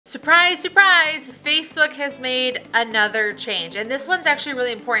Surprise, surprise, Facebook has made another change. And this one's actually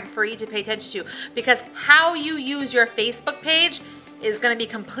really important for you to pay attention to because how you use your Facebook page is going to be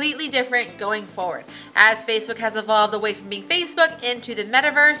completely different going forward. As Facebook has evolved away from being Facebook into the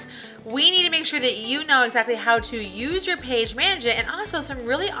Metaverse, we need to make sure that you know exactly how to use your page, manage it, and also some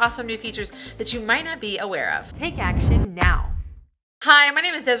really awesome new features that you might not be aware of. Take action now. Hi, my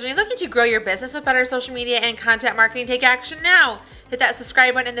name is Desiree. Looking to grow your business with better social media and content marketing? Take action now. Hit that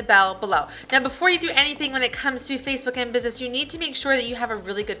subscribe button and the bell below. Now, before you do anything when it comes to Facebook and business, you need to make sure that you have a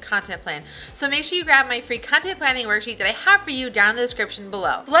really good content plan. So make sure you grab my free content planning worksheet that I have for you down in the description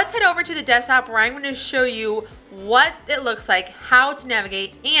below. So let's head over to the desktop where I'm going to show you what it looks like, how to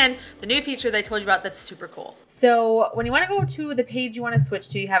navigate, and the new feature that I told you about that's super cool. So when you want to go to the page you want to switch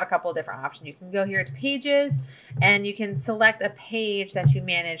to, you have a couple of different options. You can go here to pages and you can select a page that you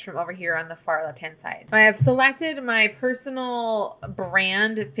manage from over here on the far left hand side. I have selected my personal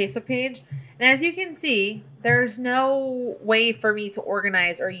brand Facebook page, and as you can see, there's no way for me to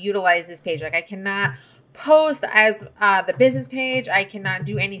organize or utilize this page. Like I cannot post as the business page. I cannot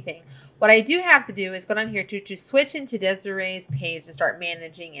do anything. What I do have to do is go down here to switch into Desiree's page and start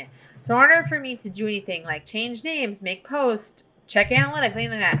managing it. So in order for me to do anything like change names, make posts, check analytics,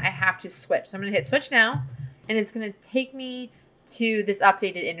 anything like that, I have to switch. So I'm going to hit switch now, and it's going to take me to this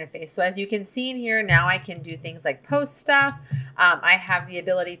updated interface. So as you can see in here, now I can do things like post stuff. I have the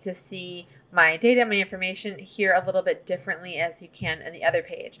ability to see my data, my information here a little bit differently as you can in the other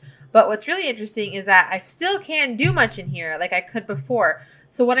page. But what's really interesting is that I still can't do much in here like I could before.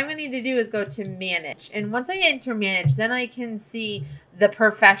 So what I'm going to need to do is go to manage. And once I enter manage, then I can see the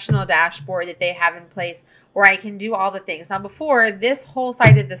professional dashboard that they have in place where I can do all the things. Now before, this whole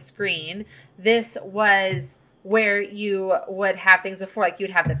side of the screen, this was where you would have things before, like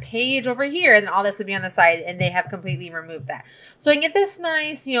you'd have the page over here and all this would be on the side, and they have completely removed that. So I can get this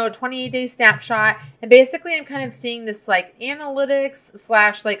nice, 28-day snapshot, and basically I'm kind of seeing this like analytics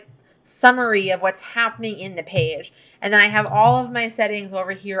slash like summary of what's happening in the page. And then I have all of my settings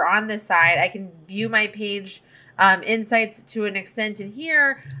over here on this side. I can view my page insights to an extent in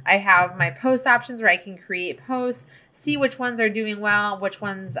here. I have my post options where I can create posts, see which ones are doing well, which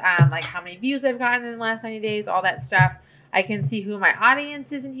ones like how many views I've gotten in the last 90 days, all that stuff. I can see who my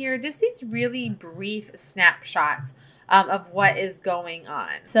audience is in here, just these really brief snapshots of what is going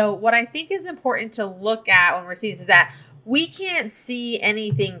on. So what I think is important to look at when we're seeing this is that we can't see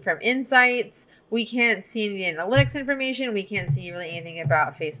anything from insights. We can't see any of the analytics information. We can't see really anything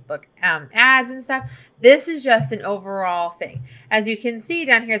about Facebook ads and stuff. This is just an overall thing. As you can see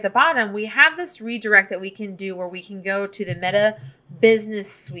down here at the bottom, we have this redirect that we can do where we can go to the Meta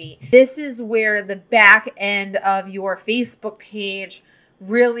Business Suite. This is where the back end of your Facebook page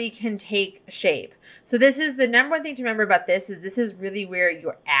really can take shape. So this is the number one thing to remember about this is really where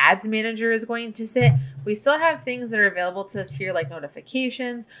your ads manager is going to sit. We still have things that are available to us here like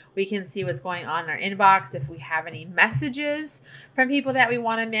notifications. We can see what's going on in our inbox. If we have any messages from people that we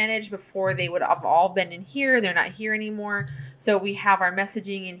want to manage before, they would have all been in here. They're not here anymore. So we have our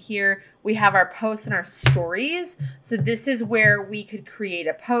messaging in here. We have our posts and our stories. So this is where we could create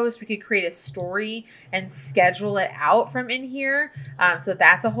a post. We could create a story and schedule it out from in here. So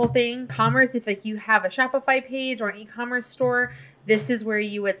that's a whole thing. Commerce, if like you have a Shopify page or an e-commerce store, this is where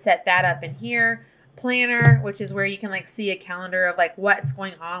you would set that up in here. Planner, which is where you can like see a calendar of like what's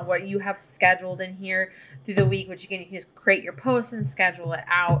going on, what you have scheduled in here through the week, which you can just create your posts and schedule it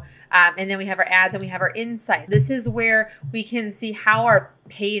out. And then we have our ads and we have our insight. This is where we can see how our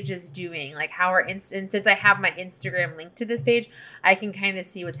page is doing, like how our and since I have my Instagram linked to this page, I can kind of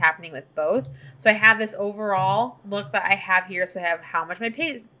see what's happening with both. So I have this overall look that I have here. So I have how much my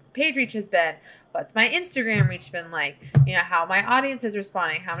page reach has been, what's my Instagram reach been like, how my audience is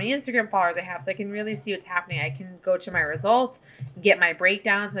responding, how many Instagram followers I have, so I can really see what's happening. I can go to my results, get my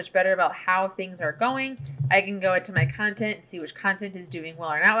breakdowns much better about how things are going. I can go into my content and see which content is doing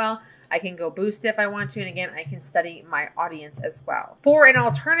well or not well. I can go boost if I want to, and again, I can study my audience as well. For an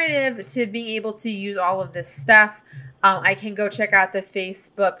alternative to being able to use all of this stuff, I can go check out the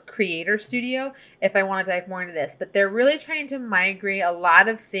Facebook Creator Studio if I want to dive more into this. But they're really trying to migrate a lot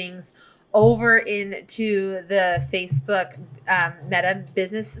of things over into the Facebook Meta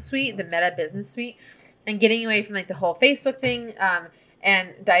Business Suite, and getting away from like the whole Facebook thing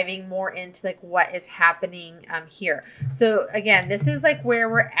and diving more into like what is happening here. So again, this is like where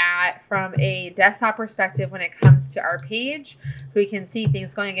we're at from a desktop perspective when it comes to our page. We can see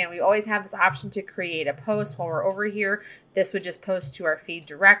things going. Again, we always have this option to create a post while we're over here. This would just post to our feed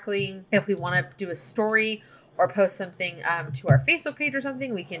directly. If we want to do a story or post something to our Facebook page or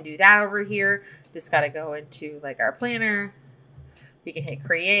something, we can do that over here. Just got to go into like our planner, We can hit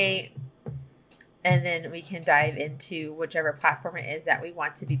create, and then we can dive into whichever platform it is that we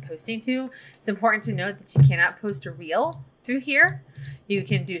want to be posting to. It's important to note that you cannot post a reel through here. You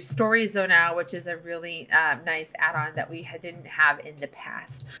can do stories though now, which is a really nice add-on that we didn't have in the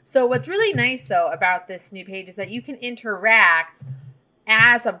past. So what's really nice though about this new page is that you can interact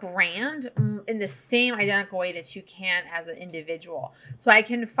as a brand in the same identical way that you can as an individual. So I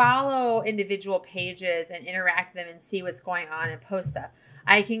can follow individual pages and interact with them and see what's going on and post stuff.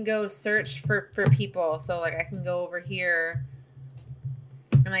 I can go search for people. So like I can go over here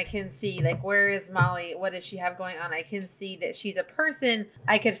and I can see like, where is Molly? What does she have going on? I can see that she's a person.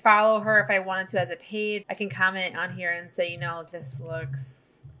 I could follow her if I wanted to as a page. I can comment on here and say, you know, this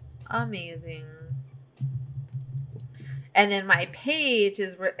looks amazing. And then my page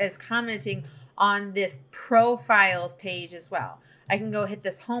is commenting on this profiles page as well. I can go hit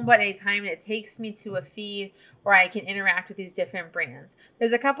this home button anytime and it takes me to a feed where I can interact with these different brands.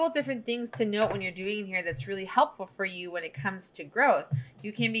 There's a couple of different things to note when you're doing here that's really helpful for you when it comes to growth.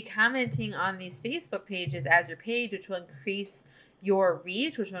 You can be commenting on these Facebook pages as your page, which will increase your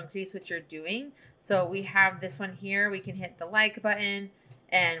reach, which will increase what you're doing. So we have this one here. We can hit the like button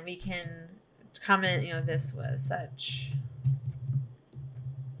and we can comment, you know, this was such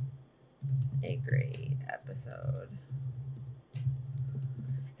a great episode.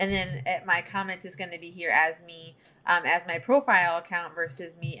 And then my comment is going to be here as me, as my profile account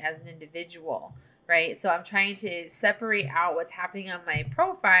versus me as an individual, right? So I'm trying to separate out what's happening on my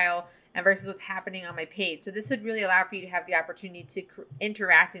profile and versus what's happening on my page. So this would really allow for you to have the opportunity to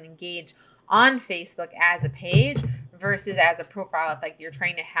interact and engage on Facebook as a page versus as a profile if like you're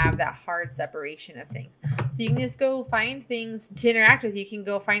trying to have that hard separation of things. So you can just go find things to interact with. You can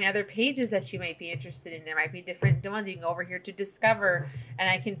go find other pages that you might be interested in. There might be different ones. You can go over here to discover, and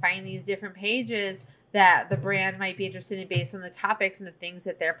I can find these different pages that the brand might be interested in based on the topics and the things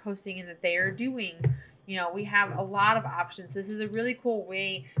that they're posting and that they are doing. You know, we have a lot of options. This is a really cool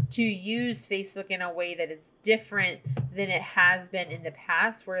way to use Facebook in a way that is different than it has been in the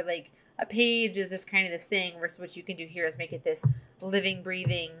past, where like a page is just kind of this thing versus what you can do here is make it this living,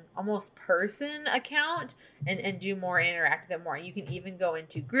 breathing, almost person account and do more and interact with them more. You can even go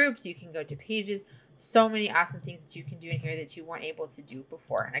into groups. You can go to pages. So many awesome things that you can do in here that you weren't able to do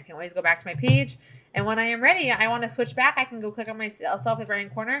before. And I can always go back to my page. And when I am ready, I want to switch back. I can go click on my self at the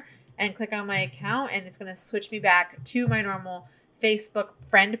right corner and click on my account. And it's going to switch me back to my normal Facebook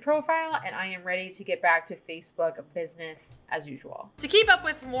friend profile, and I am ready to get back to Facebook business as usual. To keep up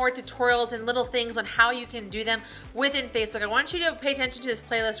with more tutorials and little things on how you can do them within Facebook, I want you to pay attention to this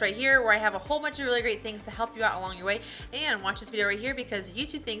playlist right here where I have a whole bunch of really great things to help you out along your way, and watch this video right here because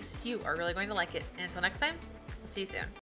YouTube thinks you are really going to like it. And until next time, I'll see you soon.